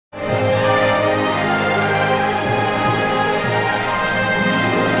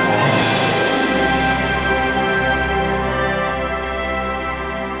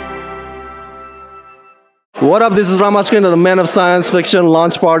What up? This is Rama Screen at the Men of Science Fiction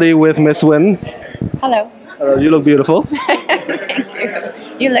launch party with Miss Wynn. Hello. You look beautiful. Thank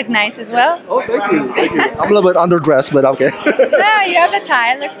you. You look nice as well. Oh, thank you. Thank you. I'm a little bit underdressed, but okay. No, you have the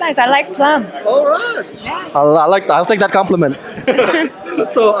tie. It looks nice. I like plum. All right. Yeah. I like that. I'll take that compliment.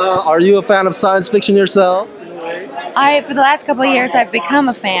 So, are you a fan of science fiction yourself? For the last couple of years, I've become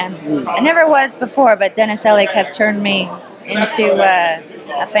a fan. I never was before, but Dennis Elick has turned me into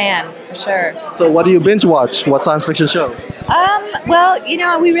a fan for sure. So, what do you binge watch? What science fiction show? Well,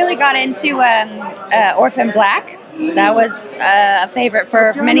 we really got into Orphan Black. That was a favorite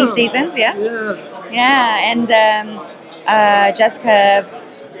for many seasons. Yes. Yeah, and Jessica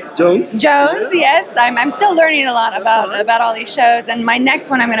Jones. Yes. I'm still learning a lot about all these shows, and my next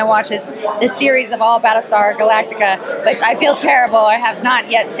one I'm going to watch is the series of all Battlestar Galactica, which I feel terrible. I have not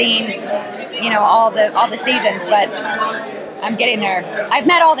yet seen, all the seasons, but I'm getting there. I've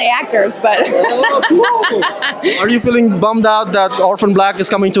met all the actors, but. Oh, cool. Are you feeling bummed out that Orphan Black is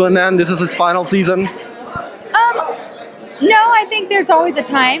coming to an end? This is his final season. No, I think there's always a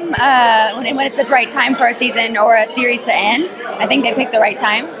time when it's the right time for a season or a series to end. I think they picked the right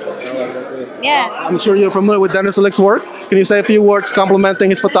time. Yeah. I'm sure you're familiar with Dennis Elick's work. Can you say a few words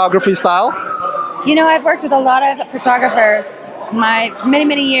complimenting his photography style? I've worked with a lot of photographers my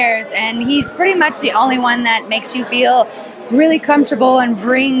many years, and he's pretty much the only one that makes you feel really comfortable and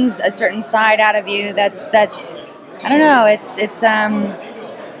brings a certain side out of you. That's I don't know.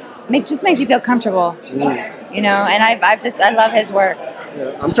 Just makes you feel comfortable. And I love his work.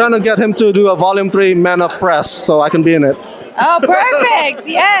 Yeah. I'm trying to get him to do a volume 3 Men of Press so I can be in it. Oh, perfect.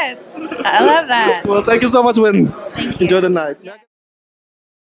 Yes. I love that. Well, thank you so much, Whitton. Thank you. Enjoy the night.